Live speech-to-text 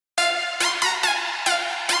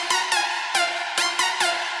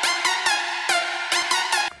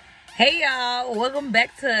Hey y'all, welcome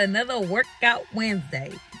back to another Workout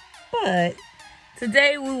Wednesday. But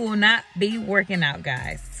today we will not be working out,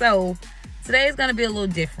 guys. So today is going to be a little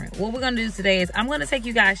different. What we're going to do today is I'm going to take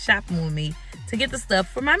you guys shopping with me to get the stuff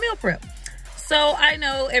for my meal prep. So I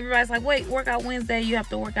know everybody's like, wait, Workout Wednesday, you have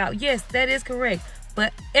to work out. Yes, that is correct.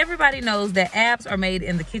 But everybody knows that abs are made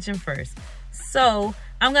in the kitchen first. So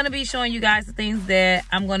I'm going to be showing you guys the things that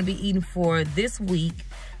I'm going to be eating for this week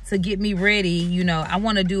to get me ready. You know, I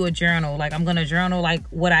want to do a journal. Like, I'm going to journal like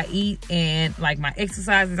what I eat and like my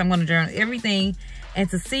exercises. I'm going to journal everything and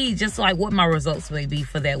to see just like what my results may be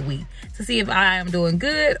for that week, to see if I am doing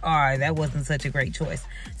good or that wasn't such a great choice.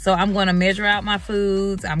 So I'm going to measure out my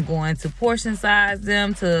foods. I'm going to portion size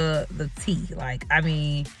them to the T. Like, I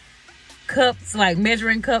mean, cups, like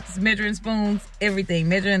measuring cups, measuring spoons, everything,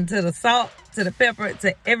 measuring to the salt, to the pepper,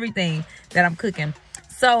 to everything that I'm cooking.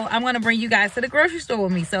 So I'm going to bring you guys to the grocery store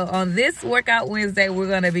with me. So on this Workout Wednesday, we're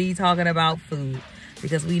going to be talking about food,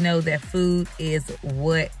 because we know that food is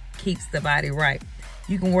what keeps the body right.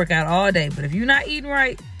 You can work out all day, but if you're not eating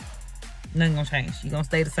right, nothing's going to change. You're going to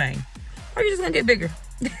stay the same, or you're just going to get bigger.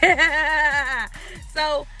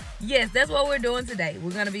 So yes, that's what we're doing today.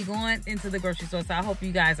 We're going to be going into the grocery store. So I hope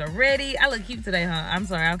you guys are ready. I look cute today, huh? I'm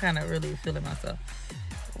sorry. I'm kind of really feeling myself.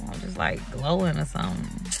 I'm just like glowing or something.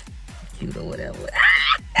 Cute or whatever.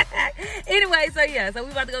 Anyway, so yeah, so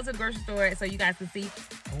we about to go to the grocery store so you guys can see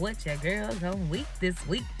what your girl's gonna eat this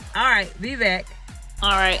week. All right, be back.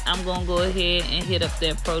 All right, I'm gonna go ahead and hit up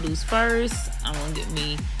that produce first. I'm gonna get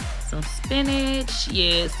me some spinach.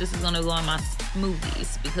 Yes, this is gonna go in my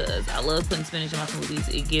smoothies because I love putting spinach in my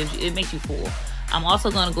smoothies. It makes you full. I'm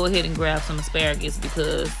also gonna go ahead and grab some asparagus,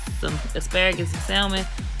 because some asparagus and salmon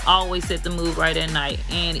always set the mood right at night,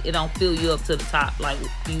 and it don't fill you up to the top, like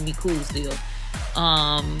you be cool still.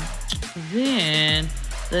 Then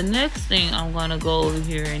the next thing I'm gonna go over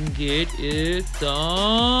here and get is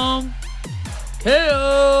some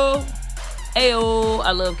kale. Ayo,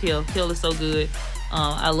 I love kale. Kale is so good.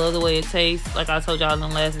 I love the way it tastes. Like I told y'all in the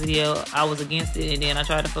last video, I was against it, and then I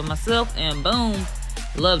tried it for myself, and boom,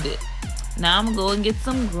 loved it. Now I'm gonna go and get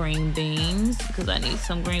some green beans, because I need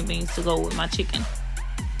some green beans to go with my chicken.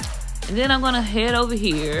 And then I'm gonna head over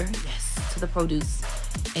here, yes, to the produce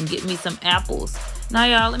and get me some apples. Now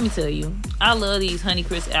y'all, let me tell you, I love these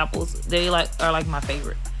Honeycrisp apples. They are like my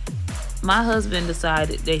favorite. My husband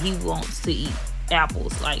decided that he wants to eat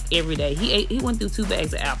apples like every day. He went through 2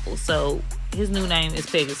 bags of apples, so his new name is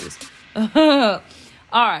Pegasus. All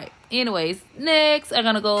right. Anyways, next I'm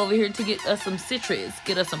gonna go over here to get us some citrus,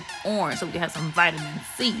 get us some orange so we can have some vitamin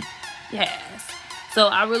C. Yes. So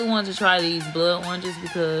I really wanted to try these blood oranges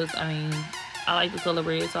because, I mean, I like the color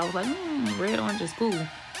red. So I was like, red orange is cool.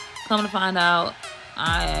 Come to find out,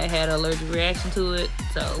 I had an allergic reaction to it.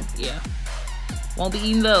 So yeah, won't be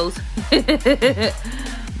eating those.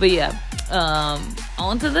 But yeah,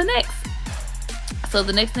 on to the next. So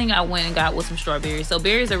the next thing I went and got was some strawberries. So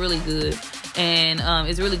berries are really good. And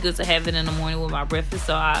it's really good to have it in the morning with my breakfast.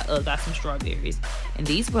 So I got some strawberries. And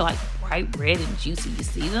these were like bright red and juicy. You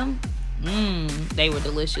see them? They were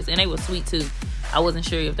delicious. And they were sweet too. I wasn't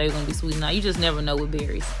sure if they were going to be sweet or not. You just never know with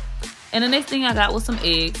berries. And the next thing I got was some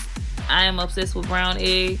eggs. I am obsessed with brown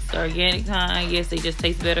eggs. The organic kind. Yes, they just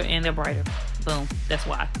taste better and they're brighter. Boom. That's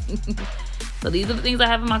why. So these are the things I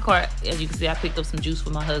have in my cart. As you can see, I picked up some juice for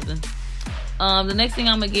my husband. The next thing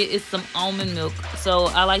I'm going to get is some almond milk. So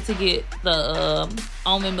I like to get the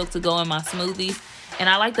almond milk to go in my smoothies. And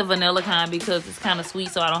I like the vanilla kind because it's kind of sweet,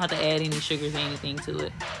 so I don't have to add any sugars or anything to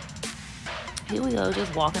it. Here we go,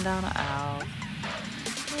 just walking down the aisle.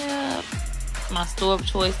 Yeah. My store of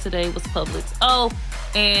choice today was Publix. Oh,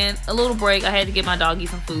 and a little break. I had to get my doggy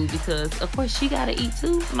some food because, of course, she got to eat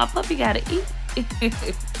too. My puppy got to eat.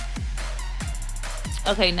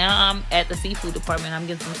 Okay, now I'm at the seafood department. I'm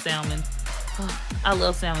getting some salmon. I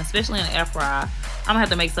love salmon, especially in the air fryer. I'm gonna have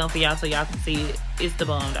to make some for y'all so y'all can see it. It's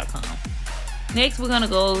thebomb.com. Next, we're gonna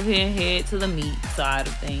go over here and head to the meat side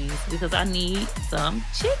of things because I need some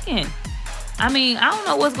chicken. I mean, I don't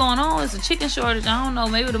know what's going on. It's a chicken shortage. I don't know.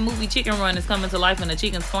 Maybe the movie Chicken Run is coming to life and the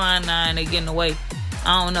chicken's flying now and they're getting away.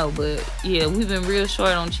 I don't know, but yeah, we've been real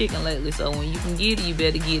short on chicken lately. So when you can get it, you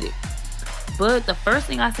better get it. But the first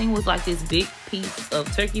thing I seen was like this big piece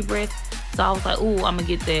of turkey breast. So I was like, ooh, I'm gonna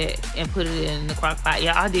get that and put it in the crock pot.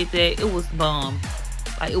 Yeah, I did that. It was bomb.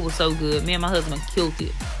 Like, it was so good. Me and my husband killed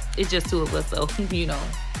it. It's just 2 of us, so, you know,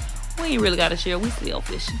 we ain't really gotta share. We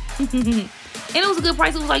selfish. And it was a good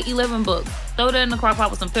price. It was like $11. Throw that in the crock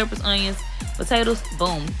pot with some peppers, onions, potatoes.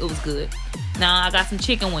 Boom. It was good. Now, I got some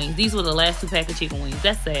chicken wings. These were the last 2 packs of chicken wings.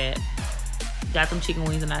 That's sad. Got them chicken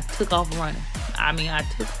wings and I took off running. I mean, I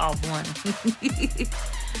took off running.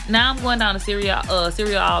 Now I'm going down to cereal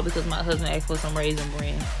aisle because my husband asked for some Raisin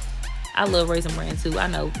Bran. I love Raisin Bran too. I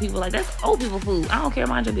know people like, that's old people food. I don't care,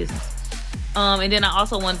 mind your business. And then I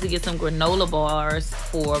also wanted to get some granola bars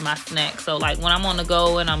for my snack. So like when I'm on the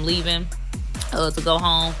go and I'm leaving to go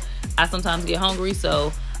home, I sometimes get hungry,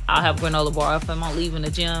 so I'll have a granola bar. If I'm leaving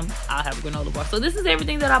the gym, I'll have a granola bar. So this is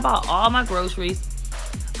everything that I bought, all my groceries.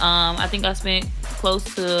 I think I spent close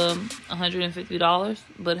to $150,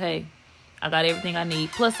 but hey, I got everything I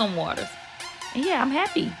need, plus some waters. And yeah, I'm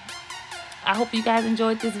happy. I hope you guys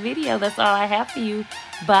enjoyed this video. That's all I have for you.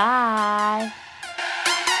 Bye.